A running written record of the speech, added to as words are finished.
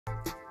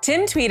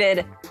Tim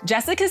tweeted,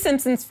 Jessica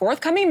Simpson's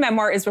forthcoming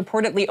memoir is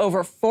reportedly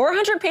over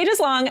 400 pages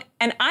long,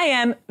 and I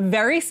am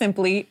very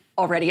simply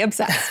already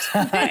obsessed.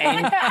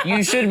 And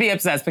you should be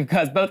obsessed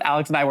because both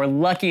Alex and I were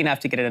lucky enough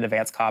to get an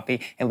advance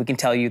copy, and we can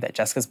tell you that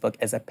Jessica's book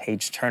is a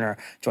page turner.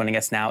 Joining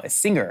us now is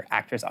singer,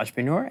 actress,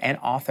 entrepreneur, and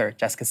author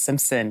Jessica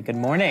Simpson. Good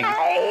morning.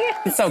 Hi.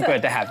 It's so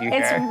good to have you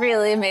here. It's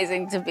really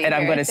amazing to be here. And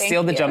I'm going to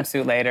steal the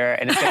jumpsuit later,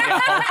 and it's going to be a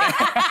whole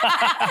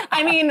thing.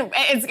 I mean,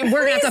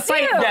 we're going to have to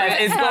fight. Yeah,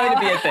 it's going to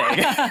be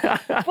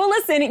a thing. Well,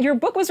 listen, your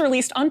book was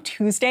released on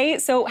Tuesday,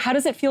 so how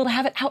does it feel to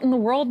have it out in the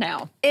world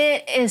now?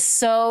 It is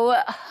so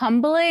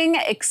humbling,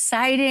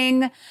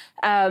 exciting.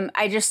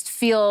 I just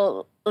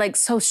feel like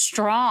so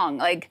strong.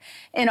 Like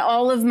in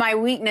all of my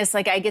weakness,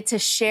 like I get to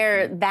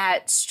share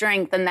that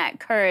strength and that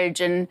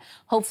courage and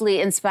hopefully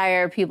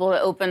inspire people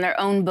to open their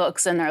own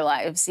books in their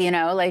lives, you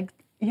know? Like,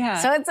 yeah.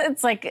 So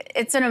it's like,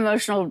 it's an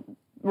emotional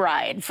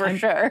ride for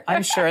sure.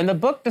 I'm sure. And the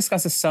book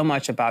discusses so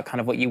much about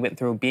kind of what you went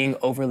through, being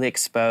overly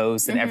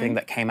exposed and everything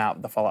that came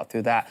out, the fallout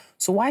through that.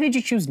 So why did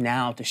you choose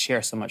now to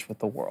share so much with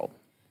the world?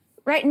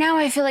 Right now,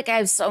 I feel like I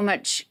have so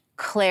much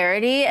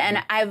clarity,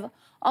 and I've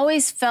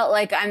always felt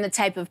like I'm the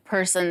type of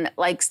person that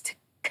likes to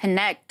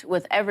connect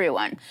with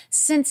everyone.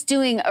 Since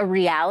doing a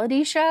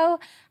reality show,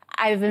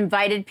 I've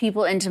invited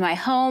people into my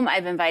home.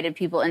 I've invited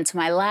people into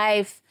my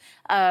life.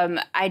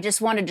 I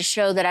just wanted to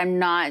show that I'm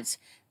not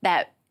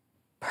that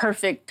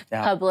perfect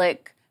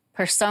public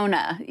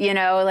persona, you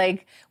know?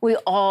 Like, we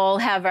all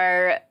have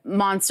our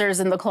monsters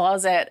in the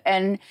closet,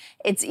 and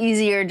it's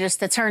easier just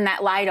to turn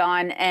that light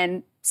on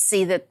and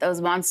see that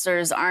those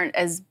monsters aren't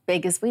as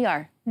big as we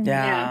are.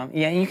 Yeah,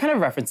 yeah, and you kind of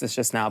referenced this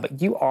just now,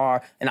 but you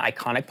are an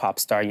iconic pop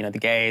star. You know, the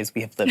gays,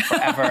 we have lived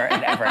forever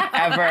and ever and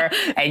ever.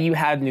 And you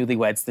have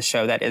Newlyweds, the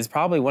show that is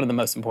probably one of the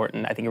most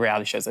important, I think,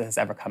 reality shows that has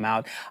ever come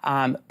out.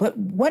 But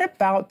what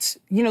about,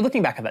 you know,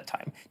 looking back at that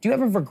time, do you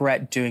ever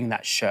regret doing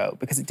that show?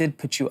 Because it did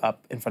put you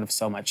up in front of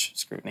so much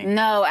scrutiny.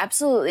 No,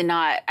 absolutely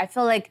not. I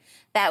feel like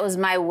that was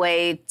my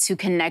way to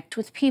connect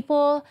with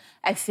people.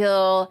 I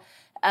feel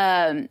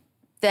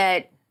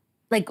that,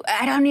 like,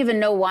 I don't even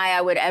know why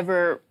I would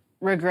ever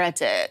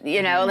regret it, you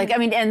know? Like, I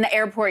mean, in the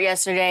airport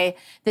yesterday,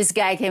 this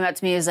guy came up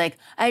to me, he was like,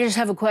 I just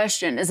have a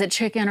question. Is it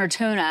chicken or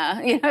tuna?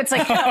 You know, it's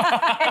like,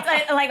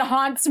 it like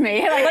haunts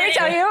me. Like, Let me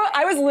tell you,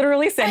 I was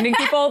literally sending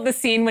people the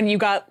scene when you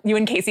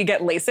and Casey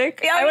get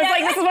LASIK. I was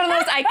like, this is one of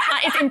those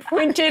it's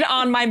imprinted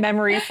on my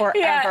memory forever.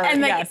 Yeah,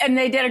 and, like, and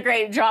they did a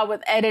great job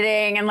with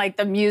editing and like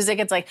the music.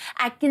 It's like,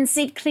 I can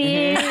see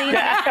clearly.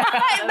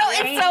 No,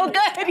 it's so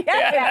good.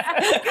 Yeah.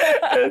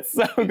 It's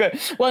so good.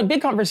 Well, a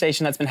big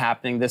conversation that's been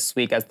happening this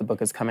week as the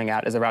book is coming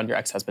out is around your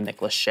ex-husband, Nick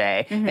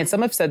Lachey. And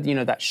some have said, you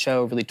know, that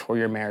show really tore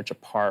your marriage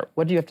apart.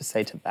 What do you have to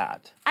say to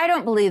that? I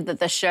don't believe that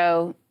the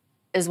show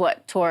is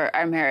what tore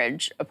our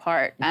marriage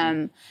apart.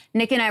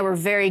 Nick and I were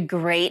very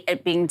great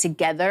at being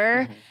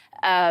together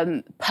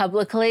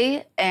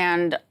publicly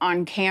and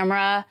on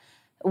camera.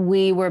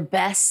 We were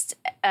best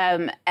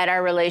at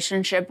our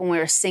relationship when we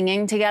were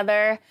singing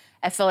together.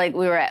 I feel like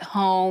we were at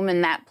home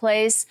in that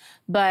place.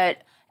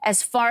 But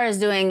as far as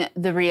doing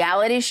the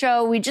reality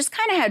show, we just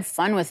kind of had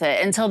fun with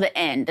it until the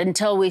end,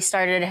 until we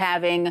started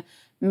having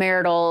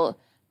marital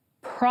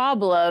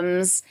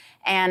problems.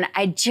 And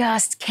I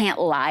just can't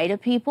lie to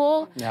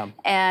people. Yeah.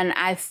 And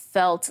I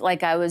felt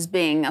like I was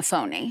being a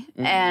phony.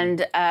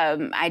 And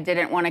I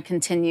didn't want to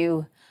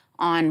continue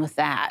on with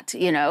that,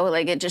 you know?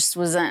 Like, it just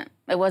wasn't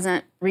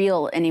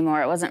real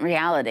anymore. It wasn't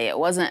reality. It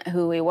wasn't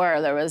who we were.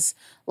 There was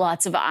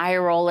lots of eye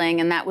rolling,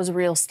 and that was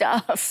real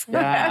stuff.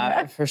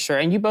 Yeah, for sure.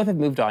 And you both have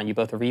moved on. You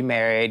both are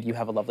remarried. You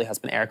have a lovely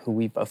husband, Eric, who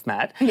we both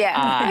met.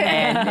 Yeah.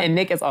 And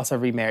Nick is also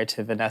remarried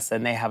to Vanessa,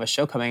 and they have a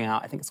show coming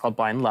out. I think it's called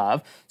Blind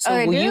Love. So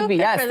they will do? you be?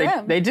 Good Yes, for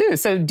them. they do.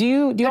 So do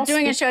you We're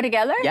doing a show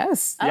together?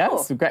 Yes. Oh.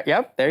 Yes. Great.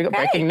 Yep. There you go.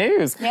 Breaking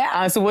news.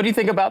 Yeah. So what do you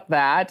think about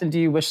that? And do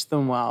you wish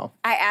them well?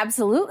 I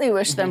absolutely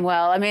wish them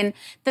well. I mean,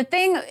 the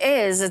thing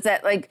is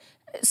that, like,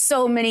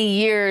 so many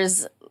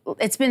years,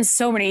 it's been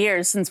so many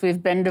years since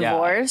we've been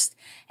divorced.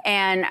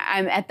 And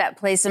I'm at that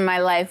place in my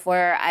life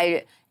where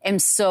I am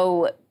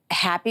so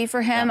happy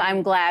for him.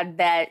 I'm glad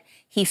that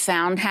he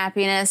found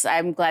happiness.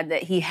 I'm glad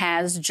that he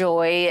has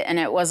joy and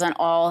it wasn't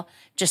all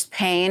just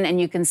pain. And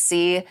you can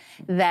see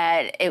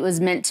that it was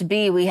meant to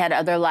be. We had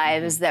other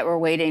lives that were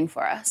waiting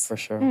for us. For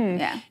sure.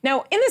 Yeah.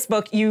 Now, in this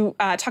book, you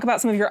talk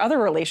about some of your other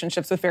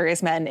relationships with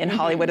various men in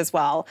Hollywood as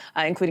well,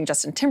 including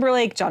Justin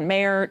Timberlake, John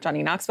Mayer,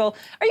 Johnny Knoxville.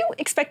 Are you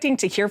expecting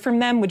to hear from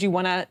them? Would you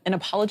want an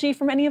apology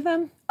from any of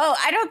them? Oh,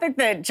 I don't think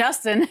that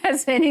Justin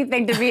has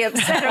anything to be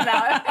upset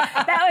about.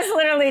 That was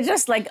literally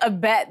just like a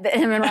bet that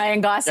him and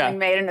Ryan Gosling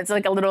made, and it's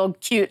like a little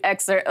cute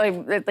excerpt,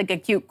 like a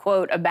cute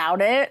quote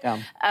about it.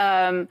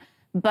 Yeah.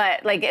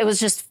 But like it was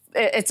just,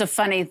 it's a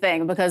funny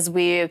thing because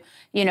we've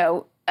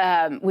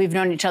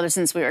known each other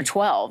since we were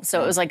 12,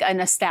 so it was like a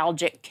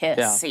nostalgic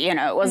kiss. You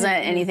know, it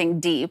wasn't anything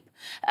deep.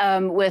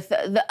 With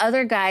the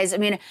other guys, I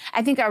mean,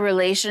 I think our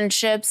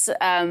relationships.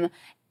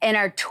 In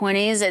our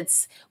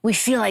 20s, we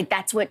feel like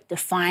that's what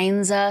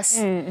defines us.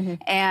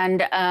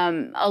 And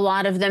a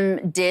lot of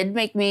them did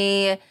make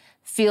me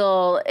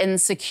feel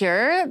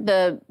insecure.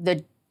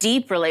 The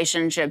deep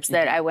relationships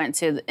that I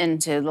went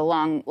into the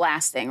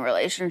long-lasting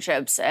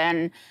relationships,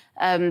 and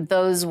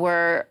those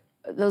were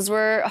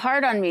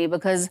hard on me,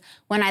 because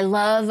when I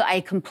love, I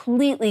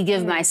completely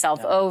give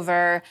myself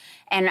over,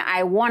 and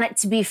I want it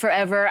to be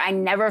forever. I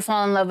never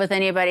fall in love with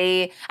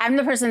anybody. I'm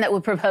the person that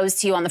would propose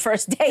to you on the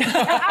first date.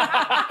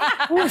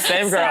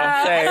 Same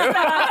girl, same.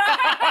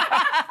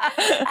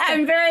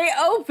 I'm very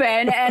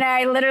open, and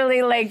I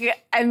literally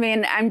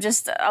I'm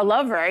just a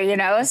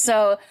lover,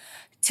 So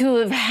to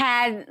have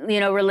had,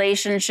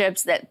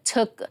 relationships that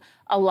took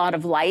a lot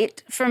of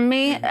light from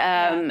me,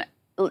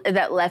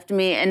 that left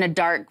me in a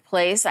dark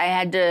place, I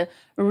had to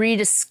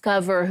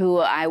rediscover who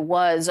I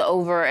was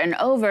over and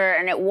over.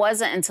 And it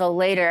wasn't until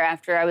later,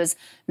 after I was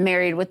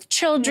married with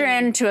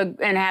children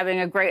and having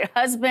a great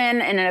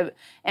husband and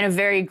a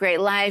very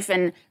great life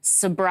and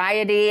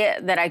sobriety,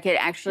 that I could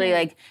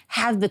actually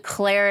have the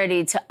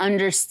clarity to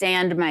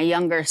understand my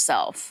younger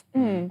self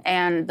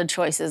and the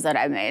choices that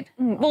I made.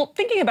 Well,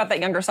 thinking about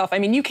that younger self, I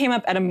mean, you came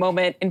up at a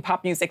moment in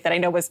pop music that I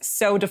know was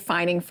so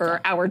defining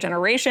for our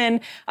generation,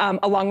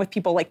 along with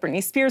people like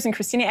Britney Spears and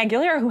Christina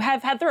Aguilera, who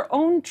have had their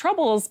own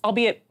troubles,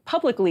 albeit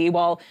publicly,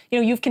 while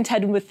you've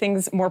contended with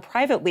things more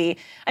privately.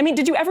 I mean,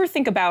 did you ever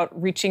think about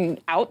reaching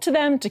out to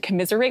them to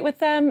commiserate with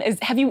them?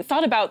 Have you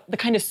thought about the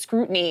kind of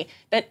scrutiny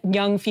that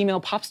young female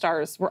pop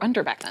stars were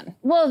under back then?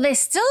 Well,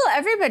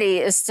 everybody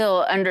is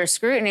still under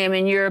scrutiny. I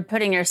mean, you're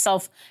putting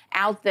yourself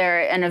out there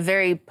in a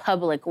very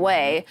public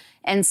way,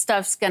 and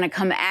stuff's going to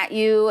come at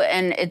you,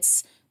 and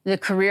it's the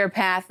career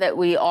path that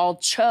we all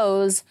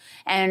chose,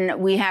 and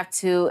we have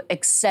to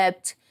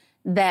accept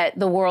that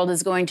the world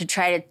is going to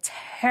try to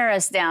tear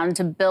us down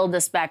to build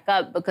us back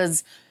up,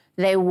 because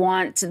they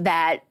want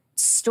that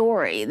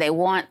story. They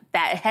want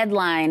that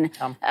headline.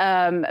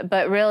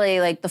 But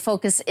really, the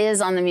focus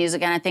is on the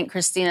music. And I think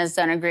Christina's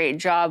done a great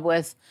job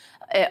with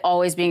it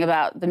always being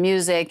about the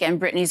music, and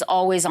Britney's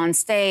always on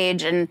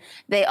stage, and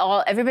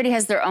everybody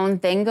has their own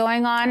thing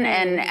going on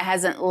and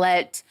hasn't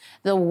let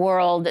the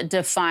world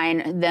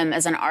define them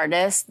as an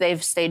artist.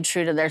 They've stayed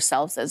true to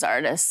themselves as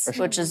artists,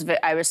 which is,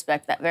 I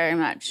respect that very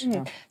much.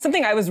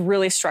 Something I was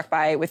really struck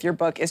by with your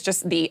book is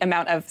just the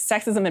amount of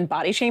sexism and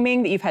body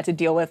shaming that you've had to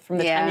deal with from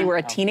the time you were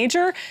a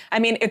teenager. I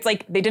mean, it's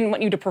like they didn't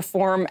want you to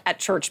perform at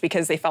church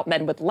because they felt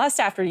men would lust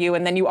after you.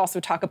 And then you also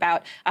talk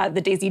about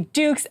the Daisy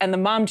Dukes and the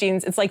mom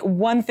jeans. It's like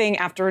one thing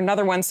after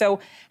another one. So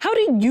how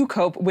do you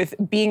cope with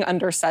being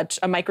under such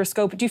a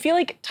microscope? Do you feel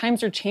like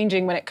times are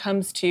changing when it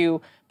comes to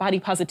body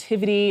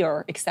positivity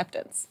or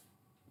acceptance?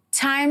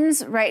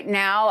 Times right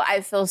now,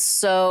 I feel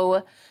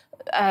so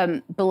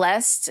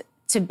blessed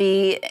to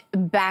be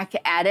back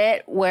at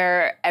it,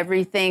 where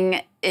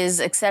everything is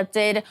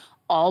accepted,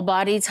 all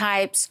body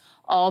types,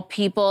 all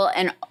people,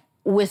 and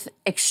with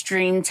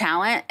extreme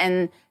talent.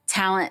 And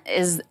talent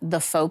is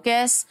the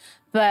focus.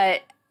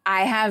 But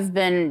I have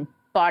been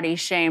body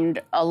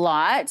shamed a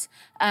lot.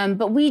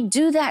 But we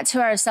do that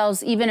to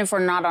ourselves, even if we're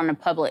not on a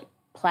public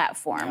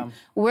platform.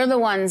 We're the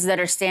ones that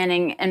are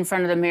standing in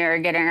front of the mirror,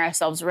 getting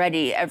ourselves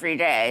ready every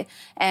day.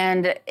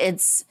 And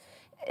it's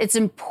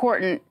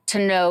important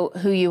to know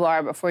who you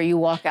are before you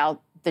walk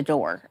out the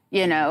door,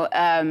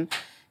 and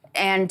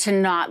to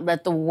not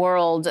let the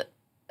world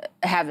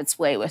have its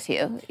way with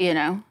you, Do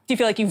you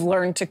feel like you've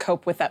learned to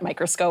cope with that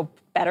microscope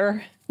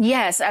better?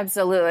 Yes,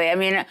 absolutely. I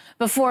mean,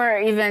 before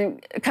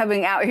even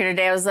coming out here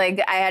today, I was like,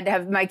 I had to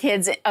have my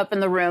kids up in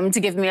the room to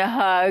give me a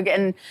hug,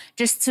 and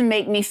just to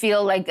make me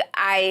feel like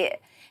I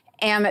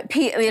am at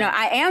peace.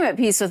 I am at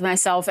peace with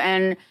myself,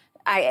 and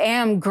I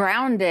am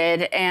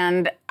grounded,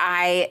 and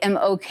I am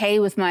okay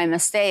with my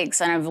mistakes,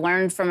 and I've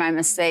learned from my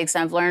mistakes,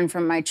 and I've learned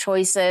from my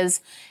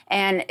choices,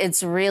 and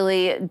it's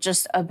really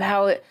just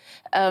about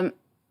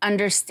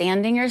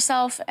understanding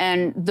yourself.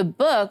 And the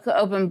book,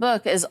 Open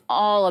Book, is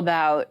all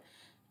about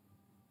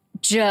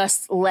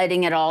just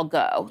letting it all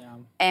go.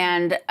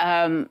 And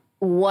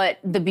what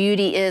the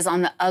beauty is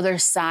on the other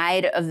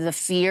side of the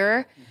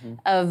fear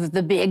of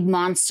the big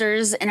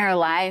monsters in our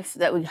life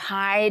that we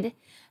hide.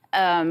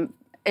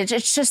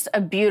 It's just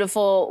a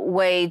beautiful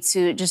way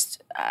to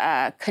just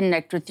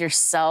connect with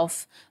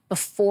yourself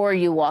before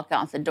you walk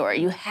out the door.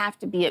 You have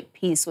to be at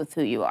peace with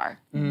who you are.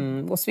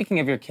 Well, speaking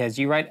of your kids,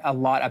 you write a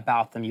lot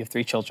about them. You have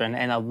 3 children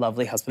and a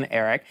lovely husband,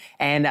 Eric.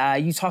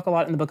 And you talk a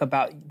lot in the book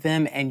about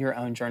them and your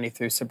own journey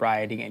through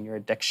sobriety and your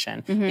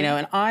addiction.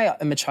 And I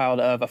am a child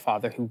of a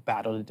father who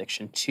battled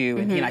addiction too,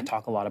 and he and I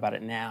talk a lot about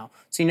it now.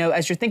 So,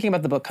 as you're thinking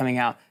about the book coming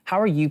out, how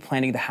are you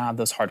planning to have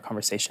those hard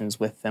conversations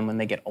with them when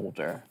they get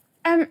older?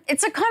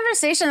 It's a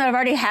conversation that I've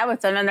already had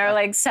with them, and they're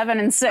like 7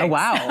 and 6. Oh,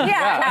 wow.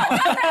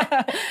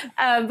 Yeah.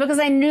 Wow. Because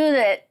I knew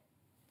that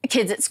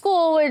kids at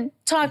school would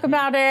talk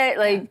about it.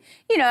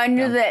 I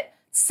knew that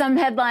some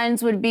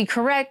headlines would be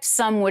correct,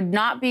 some would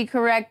not be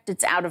correct.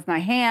 It's out of my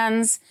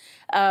hands.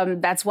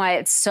 That's why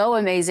it's so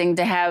amazing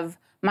to have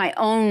my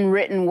own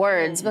written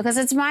words, because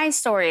it's my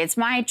story, it's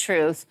my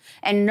truth,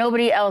 and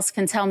nobody else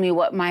can tell me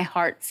what my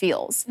heart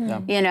feels,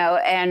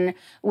 And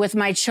with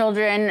my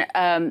children,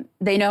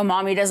 they know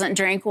mommy doesn't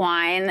drink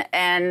wine,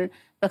 and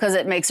because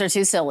it makes her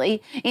too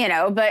silly,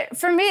 But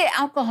for me,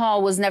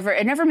 alcohol it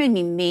never made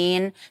me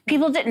mean.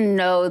 People didn't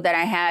know that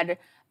I had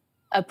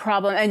a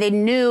problem, and they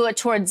knew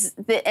towards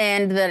the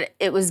end that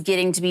it was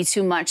getting to be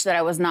too much, that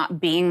I was not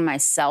being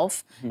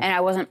myself and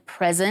I wasn't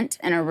present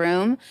in a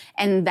room,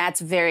 and that's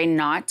very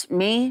not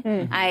me.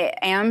 I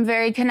am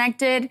very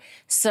connected,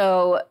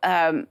 so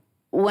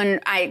when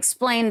I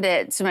explained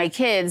it to my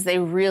kids, they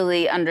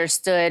really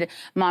understood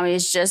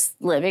Mommy's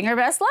just living her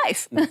best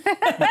life.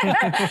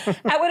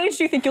 At what age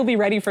do you think you'll be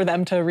ready for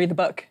them to read the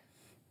book?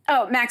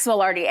 Oh,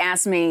 Maxwell already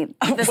asked me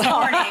this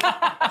morning.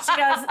 She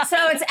goes, so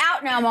it's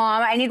out now,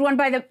 Mom. I need one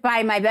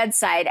by my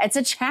bedside. It's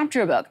a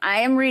chapter book. I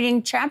am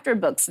reading chapter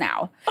books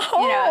now.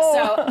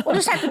 So we'll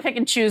just have to pick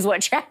and choose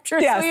what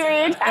chapters we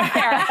read.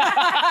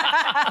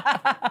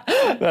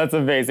 That's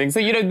amazing. So,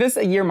 this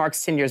year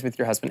marks 10 years with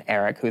your husband,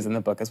 Eric, who's in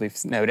the book, as we've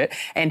noted.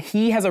 And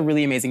he has a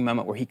really amazing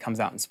moment where he comes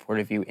out in support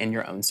of you in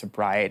your own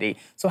sobriety.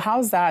 So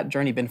how's that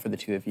journey been for the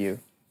two of you?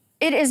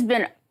 It has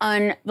been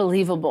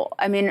unbelievable.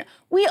 I mean,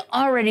 we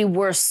already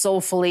were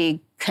soulfully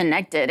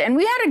connected, and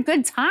we had a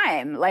good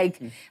time. Like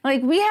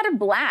we had a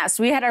blast.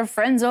 We had our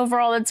friends over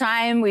all the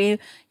time. We,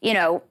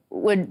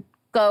 would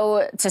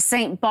go to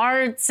St.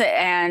 Bart's,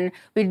 and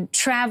we'd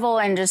travel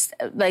and just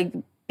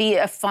be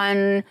a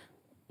fun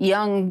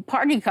young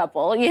party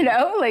couple, and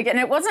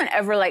it wasn't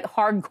ever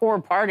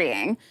hardcore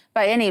partying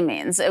by any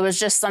means. It was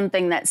just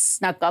something that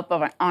snuck up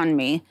on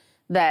me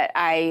that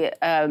I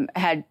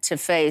had to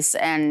face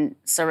and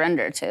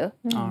surrender to.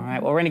 All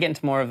right. Well, we're going to get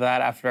into more of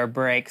that after our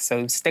break,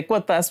 so stick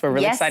with us. We're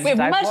really excited to dive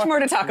We have much more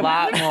to talk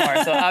about. A lot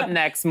more. So up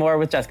next, more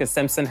with Jessica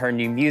Simpson, her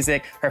new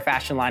music, her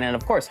fashion line, and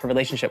of course, her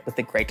relationship with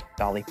the great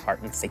Dolly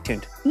Parton. Stay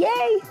tuned.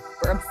 Yay!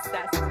 We're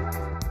obsessed.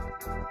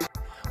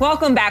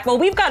 Welcome back. Well,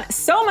 we've got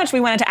so much we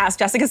wanted to ask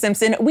Jessica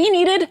Simpson. We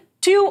needed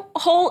 2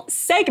 whole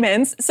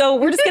segments, so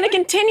we're just going to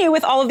continue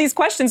with all of these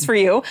questions for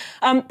you.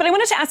 But I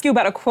wanted to ask you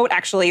about a quote,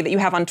 actually, that you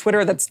have on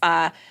Twitter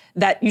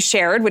that you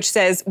shared, which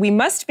says, "We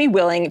must be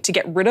willing to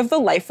get rid of the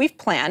life we've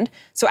planned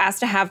so as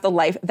to have the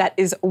life that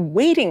is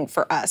waiting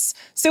for us."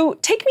 So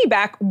take me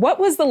back. What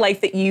was the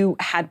life that you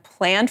had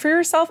planned for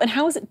yourself, and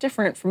how is it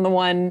different from the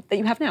one that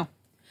you have now?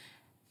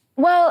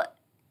 Well,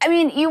 I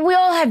mean, we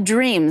all have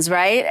dreams,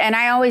 right? And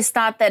I always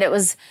thought that it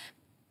was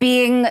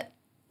being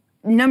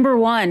number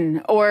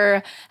one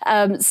or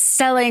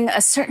selling a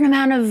certain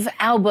amount of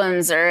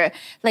albums, or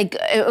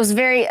it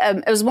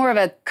was more of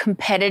a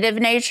competitive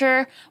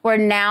nature, where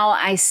now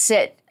I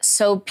sit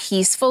so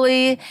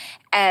peacefully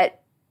at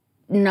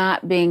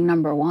not being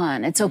number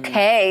one. It's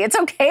okay. It's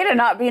okay to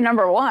not be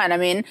number one. I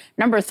mean,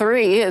 number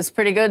 3 is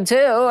pretty good too,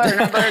 or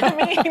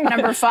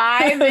number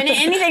 5, and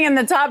anything in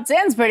the top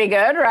 10 is pretty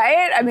good,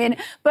 right? I mean,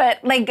 but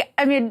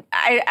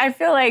I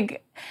feel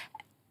like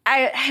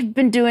I have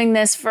been doing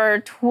this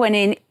for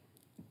 20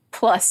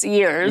 plus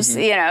years,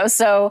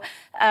 so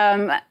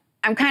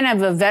I'm kind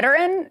of a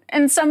veteran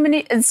in so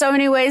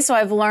many ways. So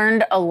I've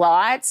learned a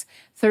lot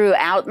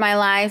throughout my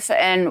life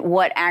and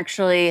what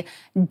actually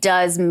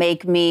does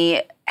make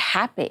me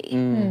happy.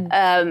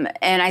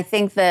 And I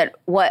think that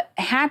what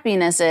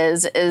happiness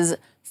is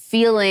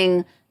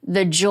feeling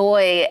the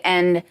joy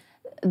and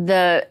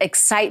the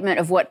excitement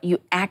of what you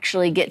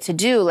actually get to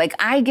do.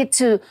 I get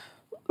to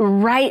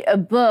write a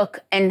book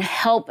and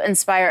help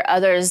inspire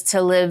others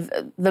to live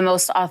the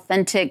most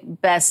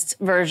authentic, best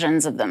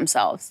versions of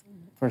themselves.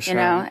 For sure.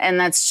 And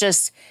that's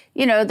just,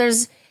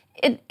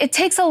 it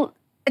takes a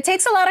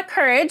lot of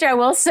courage, I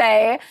will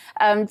say,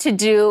 to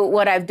do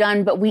what I've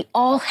done, but we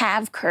all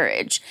have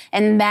courage.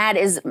 And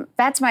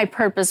that's my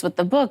purpose with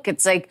the book.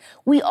 It's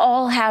we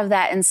all have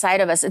that inside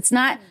of us. It's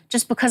not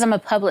just because I'm a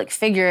public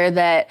figure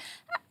that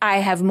I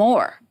have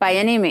more by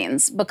any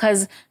means,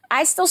 because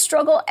I still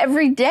struggle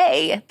every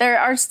day. There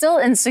are still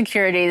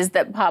insecurities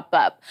that pop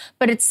up,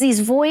 but it's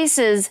these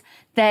voices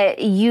that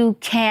you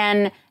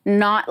can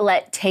not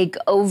let take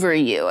over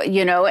you,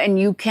 and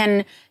you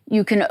can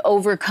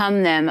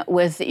overcome them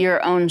with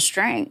your own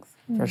strength.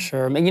 For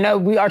sure.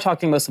 We are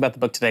talking mostly about the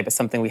book today, but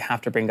something we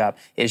have to bring up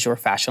is your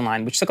fashion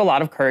line, which took a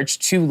lot of courage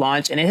to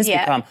launch, and it has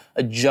become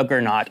a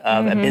juggernaut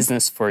of a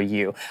business for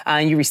you.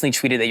 And you recently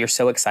tweeted that you're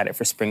so excited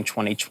for spring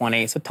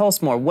 2020. So tell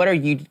us more. What are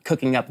you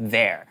cooking up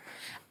there?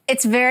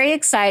 It's very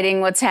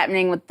exciting what's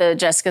happening with the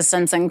Jessica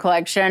Simpson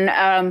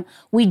collection.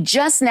 We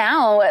just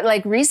now,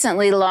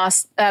 recently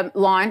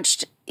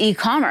launched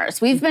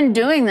e-commerce. We've been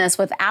doing this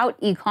without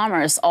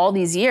e-commerce all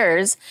these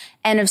years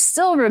and have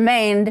still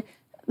remained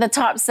the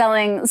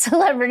top-selling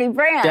celebrity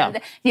brand.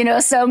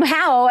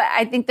 Somehow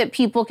I think that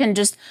people can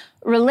just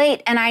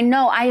relate. And I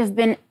know I have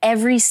been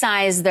every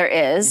size there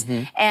is.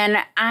 And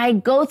I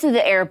go through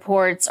the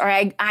airports, or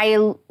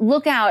I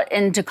look out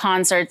into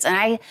concerts,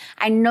 and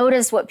I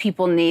notice what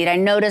people need. I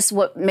notice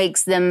what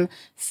makes them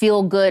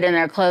feel good in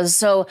their clothes.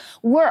 So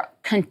we're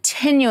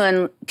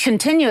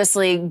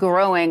continuously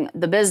growing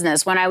the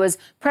business. When I was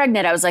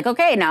pregnant, I was like,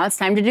 okay, now it's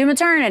time to do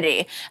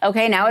maternity.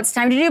 Okay, now it's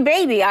time to do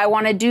baby. I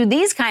want to do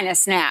these kind of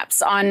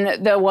snaps on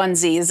the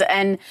onesies.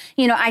 And,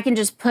 I can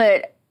just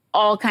put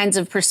all kinds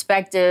of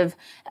perspective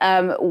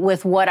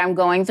with what I'm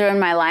going through in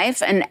my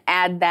life and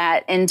add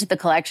that into the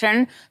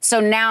collection. So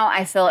now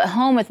I feel at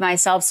home with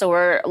myself. So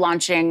we're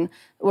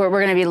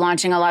going to be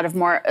launching a lot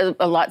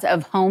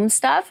of home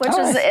stuff, which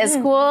is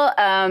cool.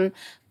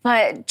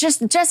 But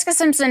just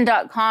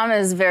jessicasimpson.com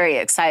is very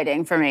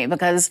exciting for me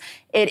because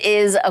it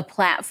is a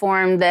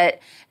platform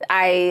that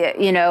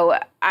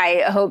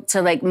I hope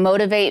to like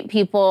motivate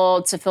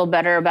people to feel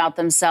better about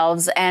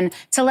themselves and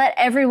to let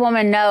every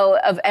woman know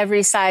of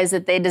every size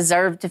that they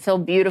deserve to feel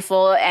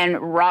beautiful and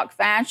rock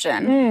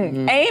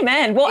fashion.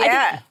 Amen. Well, I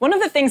think one of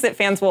the things that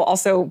fans will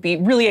also be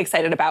really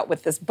excited about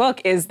with this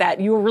book is that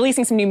you are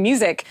releasing some new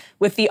music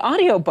with the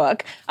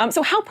audiobook.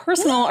 So how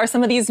personal are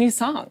some of these new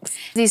songs?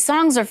 These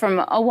songs are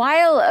from a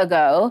while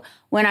ago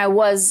when I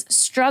was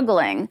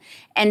struggling.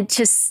 And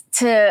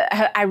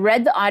I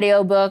read the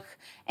audiobook,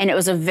 and it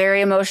was a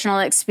very emotional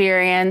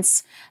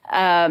experience.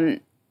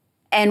 And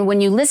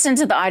when you listen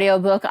to the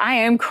audiobook, I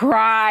am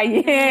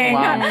crying.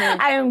 Wow.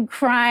 I am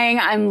crying.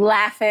 I'm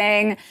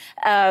laughing.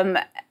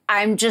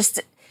 I'm just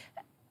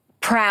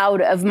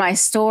proud of my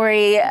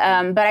story,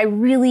 but I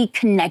really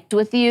connect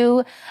with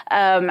you.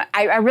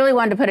 I really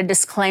wanted to put a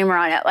disclaimer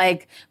on it,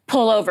 like,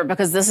 pull over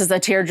because this is a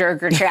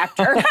tearjerker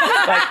chapter.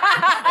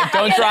 like,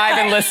 don't drive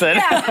and listen.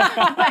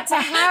 Yeah. But to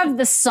have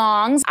the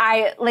songs,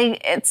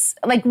 it's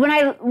like when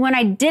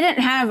I didn't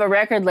have a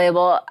record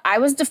label, I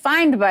was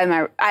defined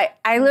by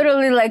I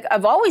literally, like,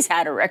 I've always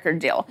had a record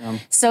deal.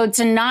 So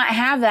to not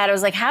have that, I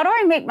was like, how do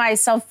I make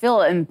myself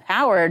feel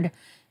empowered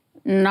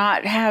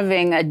not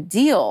having a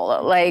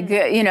deal, like,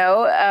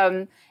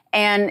 and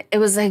it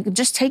was like,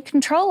 just take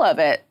control of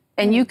it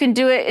and you can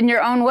do it in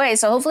your own way.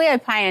 So hopefully I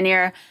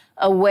pioneer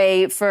a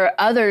way for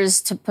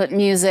others to put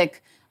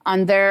music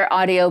on their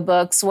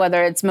audiobooks,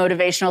 whether it's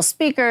motivational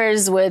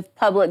speakers with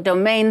public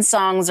domain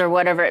songs or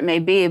whatever it may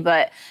be.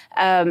 But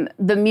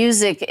the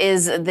music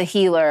is the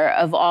healer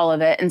of all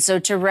of it. And so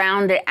to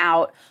round it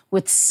out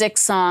with 6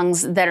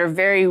 songs that are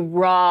very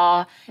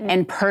raw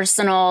and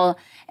personal,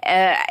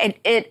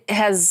 it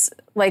has,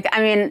 like,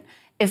 I mean,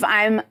 if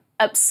I'm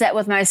upset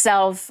with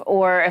myself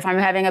or if I'm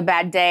having a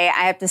bad day,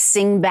 I have to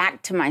sing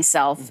back to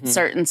myself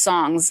certain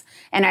songs.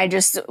 And I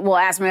just will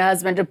ask my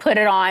husband to put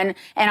it on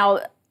and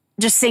I'll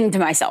just sing to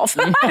myself.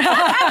 Like,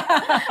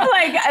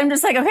 I'm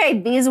just like, okay,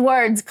 these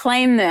words,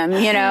 claim them,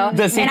 And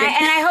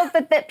I hope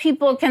that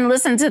people can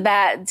listen to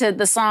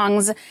the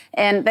songs,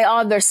 and they all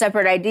have their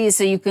separate IDs,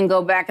 so you can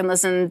go back and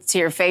listen to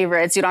your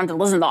favorites. You don't have to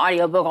listen to the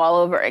audiobook all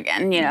over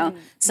again,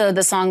 So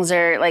the songs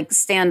are like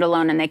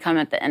standalone and they come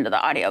at the end of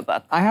the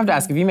audiobook. I have to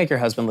ask, if you make your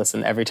husband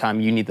listen every time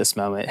you need this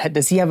moment,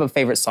 does he have a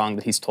favorite song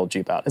that he's told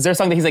you about? Is there a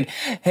song that he's like,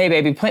 hey,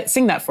 baby,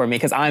 sing that for me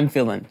because I'm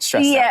feeling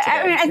stressed out today?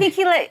 I mean, I think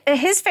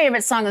his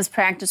favorite song is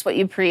Practice What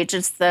You Preach.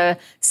 It's the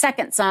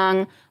second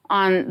song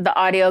on the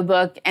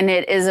audiobook, and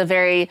it is a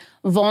very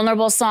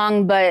vulnerable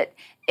song, but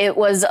it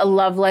was a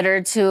love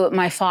letter to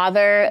my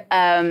father.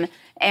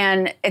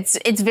 And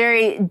it's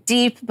very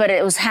deep, but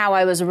it was how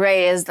I was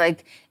raised.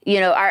 Like,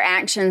 our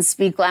actions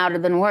speak louder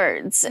than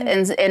words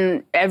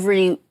in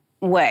every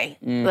way.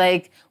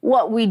 Like,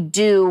 what we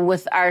do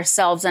with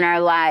ourselves and our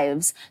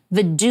lives,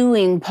 the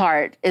doing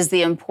part is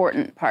the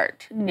important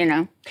part,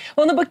 Well,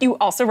 in the book, you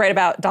also write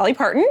about Dolly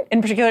Parton.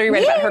 In particular, you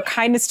write about her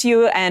kindness to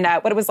you and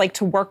what it was like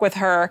to work with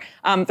her.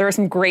 There are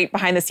some great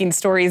behind-the-scenes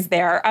stories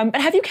there.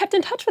 But have you kept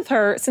in touch with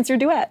her since your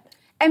duet?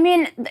 I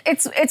mean,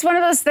 it's one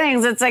of those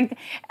things. It's like,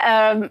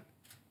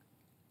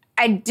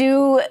 I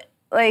do,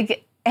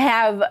 like,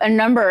 have a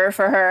number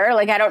for her.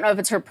 Like, I don't know if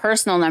it's her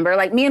personal number.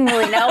 Like, me and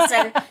Willie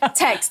Nelson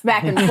text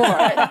back and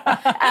forth.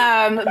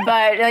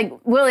 But, like,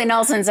 Willie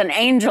Nelson's an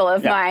angel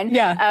of mine.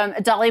 Yeah.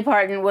 Dolly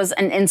Parton was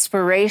an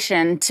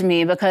inspiration to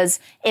me because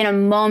in a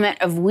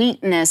moment of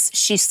weakness,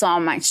 she saw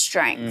my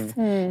strength.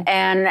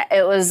 And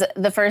it was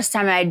the first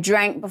time I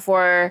drank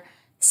before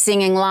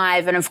singing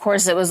live. And of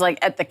course, it was like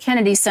at the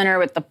Kennedy Center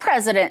with the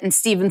president and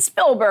Steven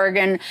Spielberg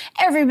and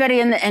everybody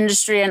in the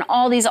industry and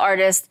all these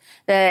artists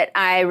that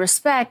I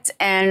respect.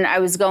 And I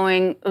was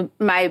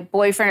my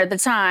boyfriend at the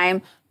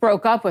time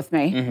broke up with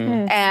me.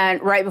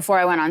 And right before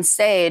I went on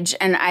stage,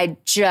 and I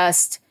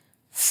just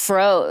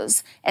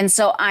froze. And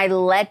so I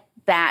let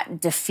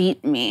that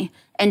defeat me.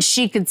 And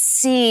she could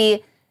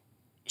see,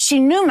 she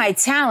knew my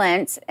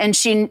talent, and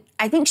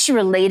I think she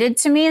related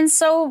to me in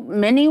so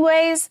many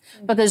ways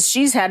because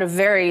she's had a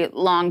very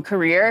long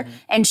career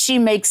and she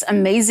makes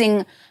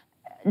amazing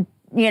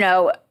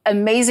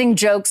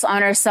jokes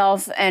on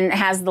herself and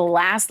has the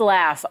last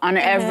laugh on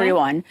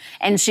everyone.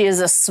 And she is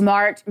a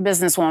smart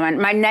businesswoman.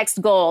 My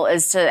next goal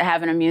is to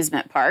have an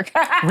amusement park.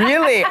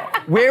 Really?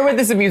 Where would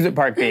this amusement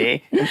park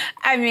be?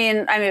 I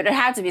mean, it would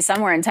have to be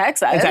somewhere in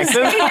Texas. In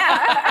Texas?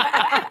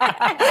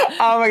 Yeah.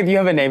 Oh my God, do you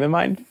have a name in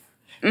mind?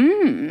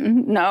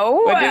 No.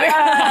 You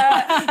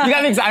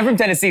got me, because I'm from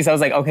Tennessee, so I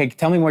was like, okay,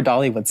 tell me more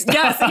Dollywood stuff.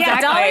 Yes, yeah,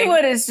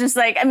 Dollywood is just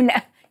like, I mean,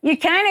 you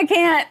kind of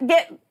can't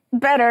get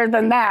better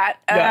than that.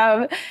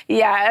 I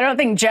don't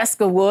think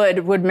Jessica Wood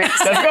would make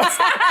sense.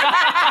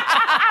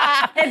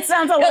 It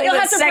sounds a little You'll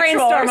bit have to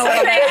sexual brainstorm a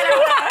little bit.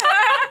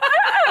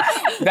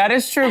 That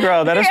is true,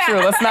 girl. That is true.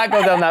 Let's not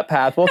go down that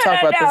path. We'll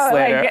talk about this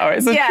later. All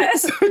right, so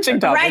switching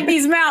topics. Ride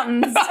these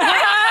mountains.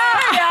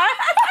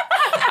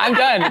 I'm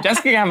done.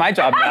 Jessica can have my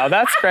job now.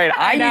 That's great.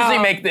 I usually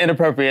make the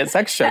inappropriate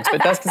sex jokes,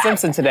 but Jessica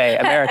Simpson today,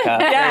 America.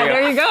 Yeah,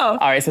 there you go. All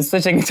right, so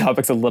switching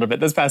topics a little bit.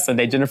 This past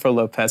Sunday, Jennifer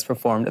Lopez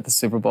performed at the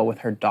Super Bowl with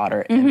her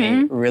daughter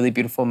in a really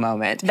beautiful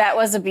moment. That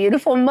was a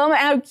beautiful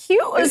moment. How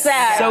cute was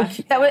that? So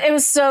cute. It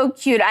was so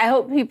cute. I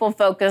hope people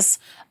focus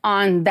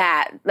on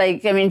that.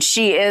 Like, I mean,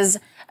 she is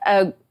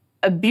a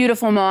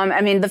beautiful mom.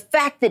 I mean, the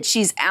fact that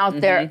she's out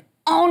there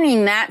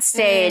owning that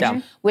stage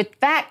with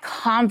that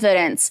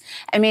confidence.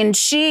 I mean,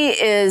 she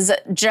is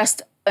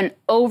just an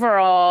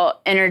overall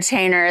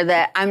entertainer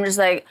that I'm just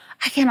like,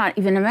 I cannot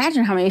even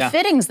imagine how many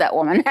fittings that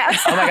woman has.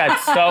 Oh my God,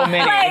 so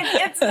many.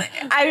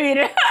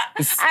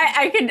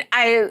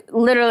 I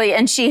literally,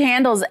 and she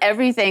handles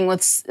everything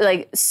with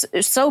like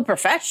so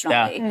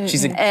professionally. Yeah,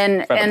 she's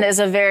and is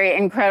a very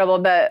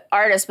incredible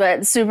artist.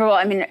 But Super Bowl,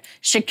 I mean,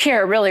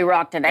 Shakira really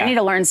rocked it. I need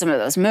to learn some of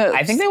those moves.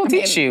 I think they will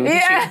teach you.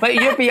 But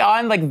you're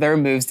beyond like their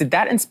moves. Did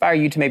that inspire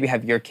you to maybe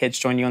have your kids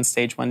join you on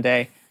stage one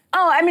day?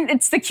 Oh, I mean,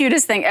 it's the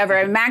cutest thing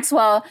ever.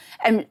 Maxwell,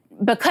 and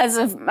because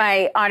of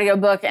my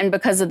audiobook and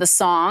because of the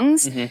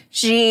songs,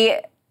 she's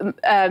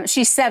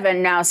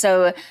 7 now,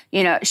 so,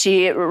 you know,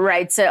 she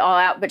writes it all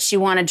out, but she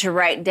wanted to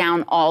write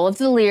down all of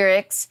the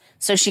lyrics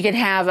so she could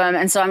have them.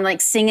 And so I'm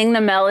like singing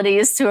the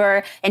melodies to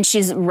her, and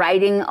she's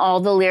writing all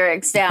the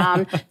lyrics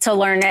down to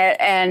learn it.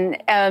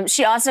 And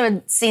she also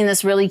had seen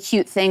this really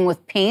cute thing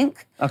with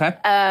Pink. Okay.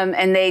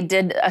 And they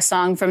did a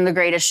song from The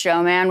Greatest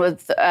Showman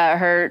with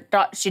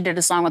she did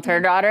a song with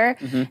her daughter.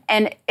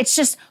 And it's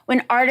just,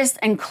 when artists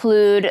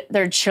include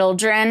their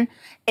children,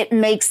 it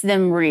makes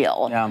them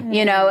real,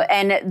 you know,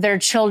 and their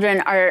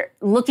children are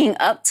looking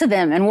up to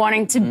them and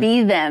wanting to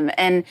be them.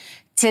 And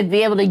to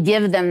be able to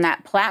give them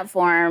that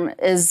platform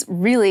is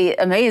really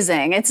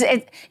amazing.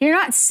 You're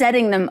not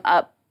setting them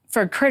up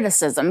for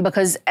criticism,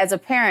 because as a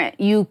parent,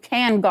 you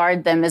can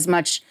guard them as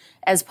much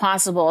as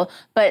possible,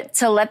 but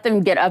to let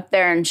them get up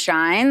there and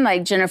shine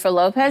like Jennifer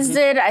Lopez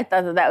did, I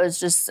thought that was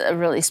just a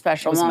really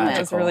special moment. Magical.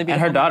 It was really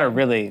beautiful. And her daughter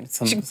really,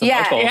 some vocals.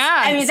 Yeah,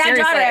 I mean, that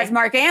daughter has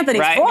Mark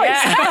Anthony's voice.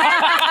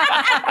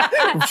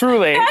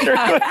 Truly.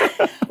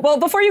 Well,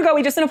 before you go,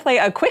 we just want to play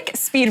a quick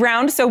speed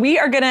round. So we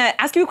are going to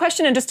ask you a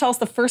question and just tell us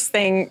the first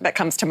thing that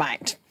comes to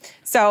mind.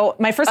 So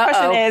my first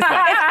question is...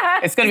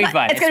 It's going to be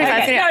fun. It's going to be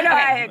fun.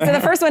 Okay. So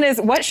the first one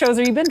is, what shows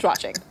are you binge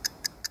watching?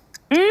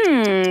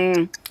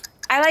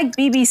 I like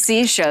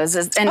BBC shows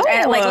and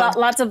like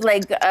lots of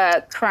like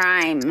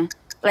crime.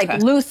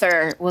 Like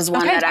Luther was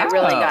one that I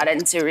really got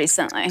into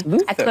recently.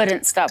 Luther. I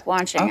couldn't stop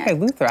watching it. Okay,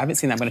 Luther. I haven't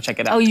seen that. I'm going to check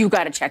it out. Oh, you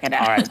got to check it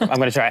out. All right, I'm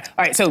going to try it.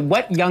 All right, so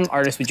what young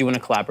artist would you want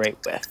to collaborate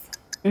with?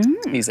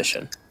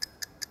 Musician.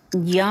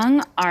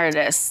 Young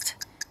artist.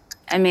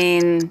 I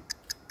mean,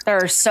 there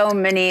are so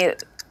many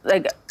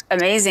like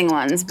amazing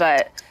ones,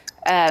 but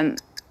I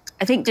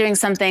think doing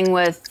something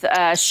with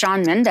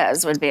Shawn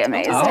Mendes would be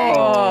amazing.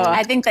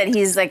 I think that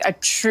he's like a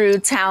true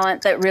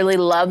talent that really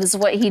loves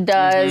what he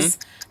does.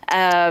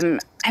 I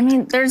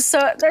mean, there's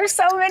so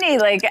many.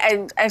 Like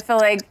I feel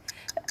like,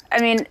 I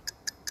mean,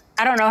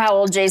 I don't know how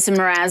old Jason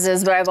Mraz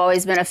is, but I've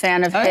always been a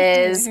fan of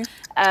his.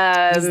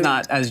 He's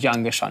not as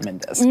young as Shawn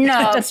Mendes.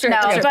 No,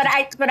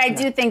 but I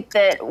do think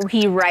that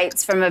he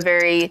writes from a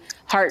very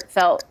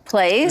heartfelt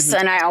place,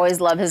 and I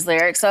always love his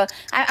lyrics. So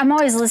I'm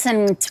always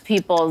listening to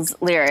people's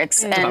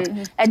lyrics.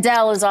 And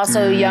Adele is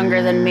also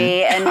younger than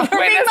me. And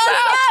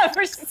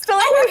We're still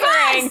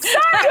answering.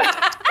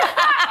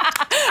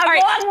 I'm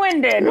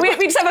long-winded.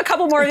 We just have a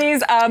couple more of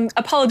these.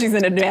 Apologies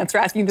in advance for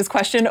asking this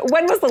question.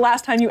 When was the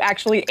last time you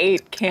actually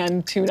ate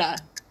canned tuna?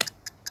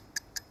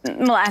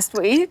 Last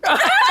week.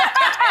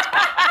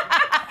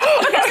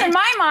 Because in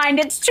my mind,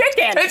 it's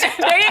chicken.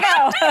 There you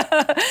go.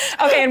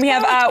 Okay, and we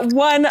have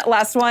one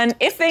last one.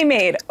 If they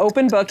made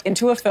Open Book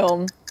into a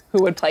film,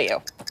 who would play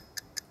you?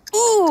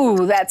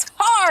 Ooh, that's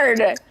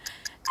hard.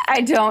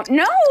 I don't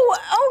know.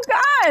 Oh,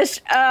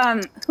 gosh.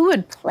 Who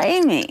would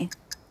play me?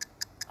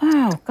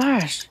 Oh,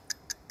 gosh.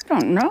 I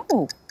don't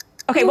know.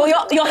 Okay, well, you'll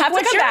have to come back.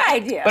 What's your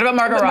idea? What about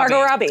Margot Robbie?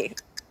 Margot Robbie,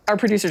 our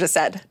producer just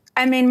said.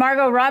 I mean,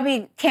 Margot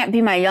Robbie can't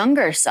be my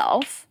younger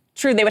self.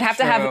 True, they would have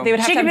to have. They would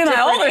have she to could have be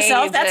my older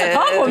self. That's a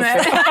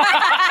compliment.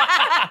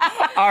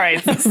 All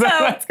right. So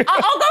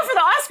I'll go for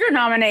the Oscar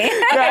nominee.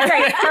 Okay,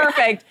 great,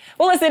 perfect.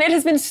 Well, listen, it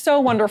has been so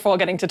wonderful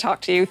getting to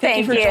talk to you. Thank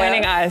you for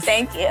joining us.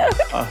 Thank you.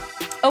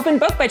 Open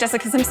Book by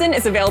Jessica Simpson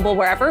is available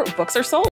wherever books are sold.